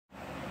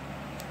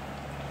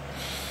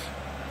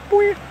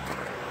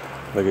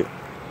Look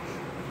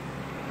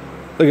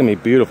at me,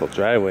 beautiful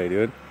driveway,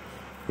 dude.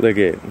 Look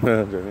at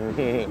no,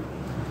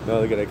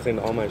 look at I cleaned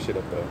all my shit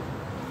up though.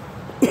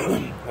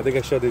 I think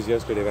I showed this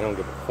yesterday, but I don't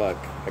give a fuck.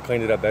 I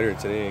cleaned it up better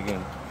today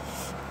again.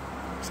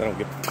 Cause I don't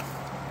give.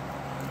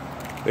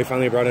 They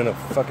finally brought in a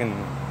fucking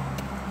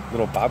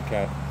little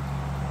bobcat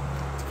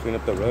to clean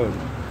up the road.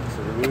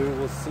 So we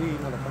will see,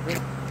 motherfucker.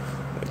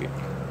 Maybe.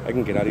 I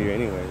can get out of here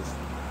anyways.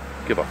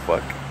 Give a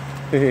fuck.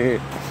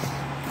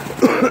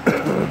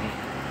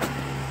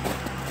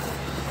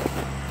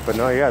 But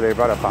no, yeah, they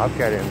brought a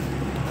bobcat in.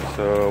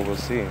 So we'll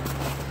see.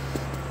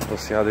 We'll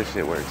see how this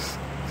shit works.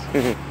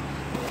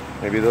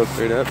 Maybe they'll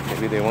clear it up.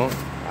 Maybe they won't.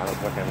 I don't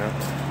fucking know.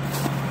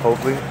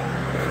 Hopefully.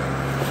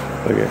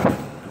 Look at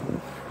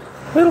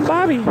little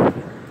Bobby.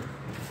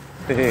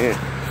 Shit.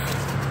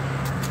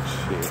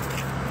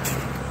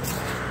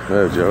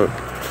 No joke.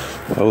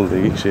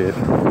 Holy shit.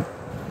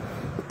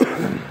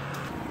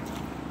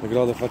 Look at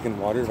all the fucking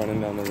water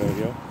running down the road,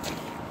 yo.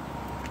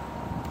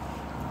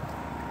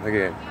 Look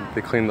at it.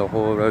 They cleaned the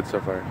whole road so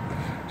far.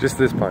 Just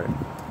this part.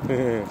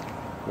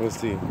 We'll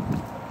see.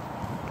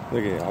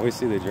 Look at it.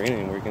 Obviously the drain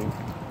ain't working.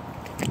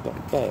 What the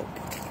fuck?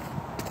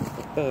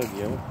 What the fuck,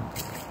 yo?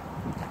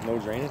 No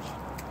drainage?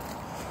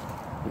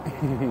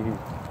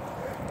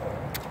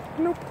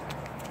 Nope.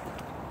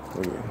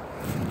 Look at it.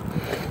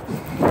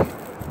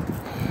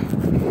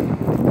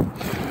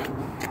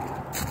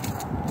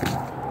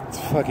 It's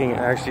fucking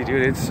actually,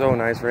 dude, it's so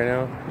nice right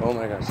now. Oh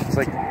my gosh. It's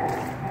like,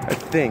 I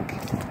think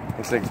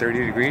it's like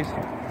 30 degrees.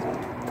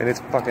 And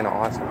it's fucking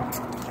awesome. Look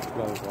at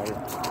all this water.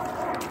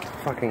 It's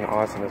fucking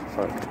awesome as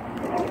fuck.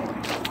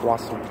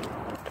 Awesome.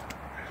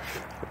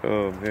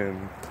 Oh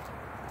man.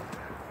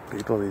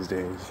 People these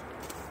days.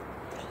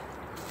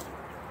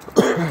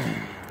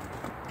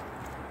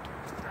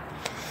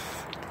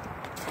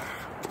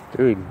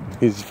 Dude,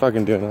 he's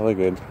fucking doing hella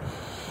good.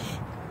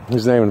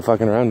 He's not even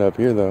fucking around up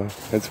here though.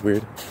 That's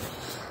weird.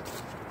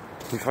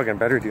 He fucking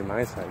better do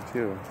my side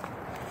too.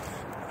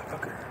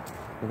 Fucker.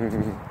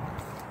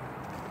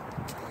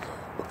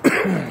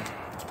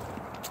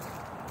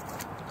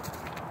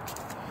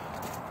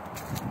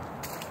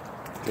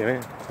 Damn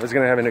it. I was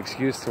gonna have an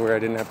excuse to where I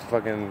didn't have to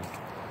fucking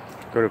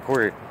go to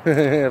court.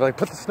 Like,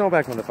 put the snow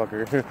back,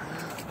 motherfucker.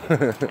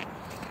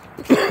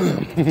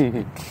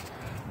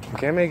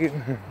 Can't make it.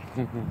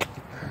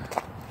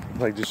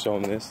 Like, just show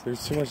him this.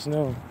 There's too much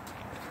snow.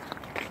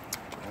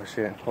 Oh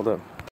shit, hold up.